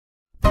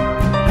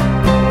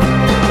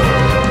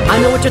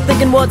know what you're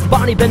thinking, what's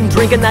Barney been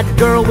drinking? That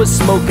girl was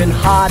smoking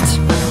hot.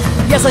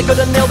 Yes, I could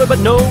have nailed her, but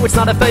no, it's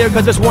not a failure,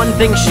 cause there's one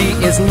thing she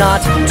is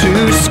not.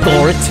 To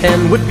score a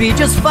 10 would be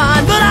just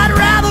fine, but I'd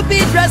rather be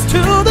dressed to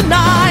the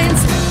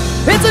nines.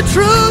 It's a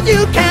truth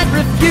you can't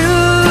refute.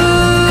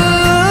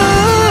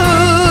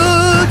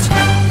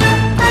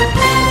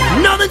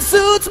 Nothing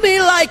suits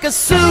me like a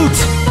suit.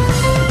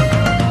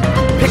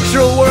 Picture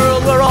a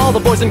world where all the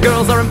boys and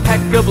girls are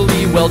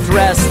impeccably well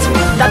dressed.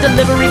 That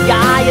delivery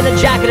guy in a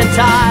jacket and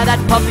tie,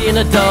 that puppy in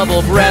a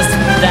double breast,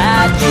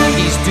 that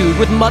 80s dude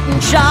with mutton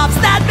chops,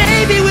 that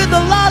baby with a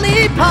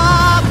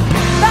lollipop,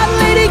 that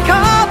lady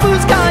cop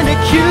who's kinda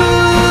cute.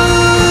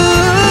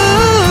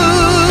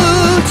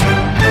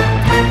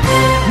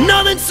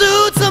 Nothing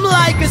suits them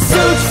like a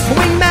suit.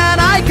 Wingman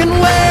I can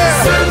wear,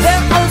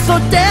 they're oh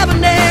so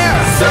debonair,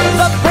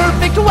 the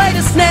perfect way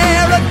to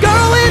snare a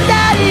girl with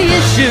daddy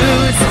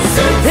issues.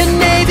 In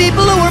navy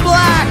blue or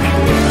black,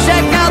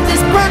 check out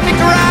this perfect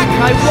rack.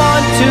 I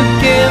want to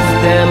give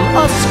them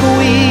a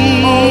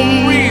squeeze.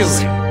 Oh,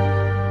 really?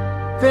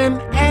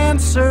 Then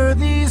answer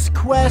these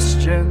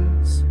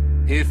questions,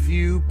 if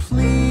you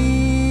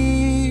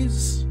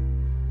please.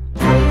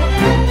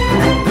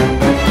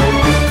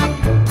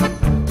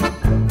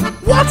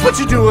 What would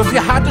you do if you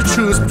had to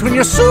choose between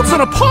your suits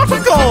and a pot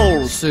of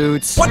gold?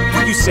 Suits. What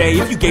would you say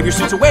if you gave your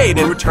suits away and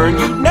in return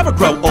you'd never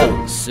grow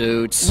old?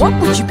 Suits. What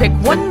would you pick,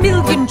 1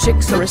 million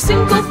chicks or a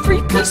single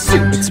three-piece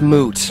suit? It's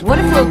moot. What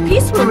if world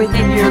peace were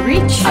within your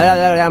reach?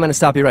 I'm gonna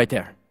stop you right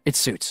there. It's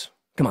suits.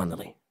 Come on,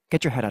 Lily.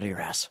 Get your head out of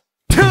your ass.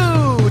 2,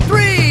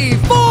 3,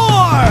 4!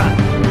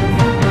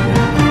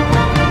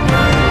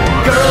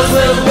 Girls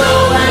will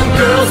go and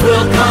girls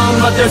will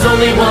come, but there's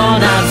only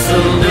one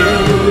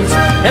absolute.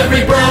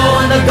 Every bro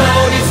on the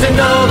go needs to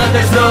know that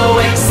there's no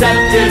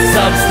accepted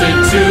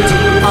substitute.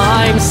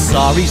 I'm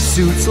sorry,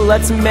 suits,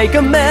 let's make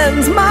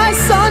amends. My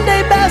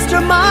Sunday best are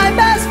my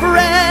best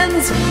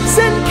friends.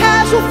 Send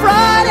Casual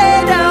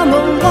Friday down the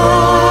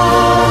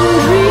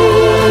laundry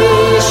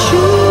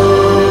chute.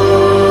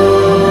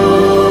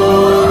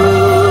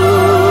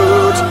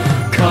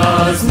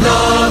 'Cause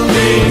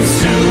nothing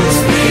suits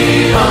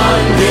the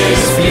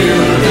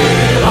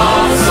undisputed,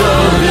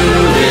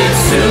 absolute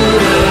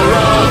suitor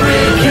of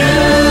repute.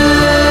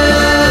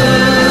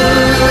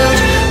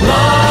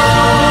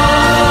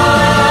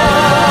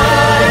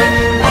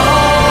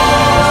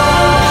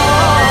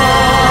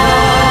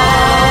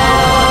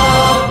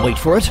 Wait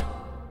for it.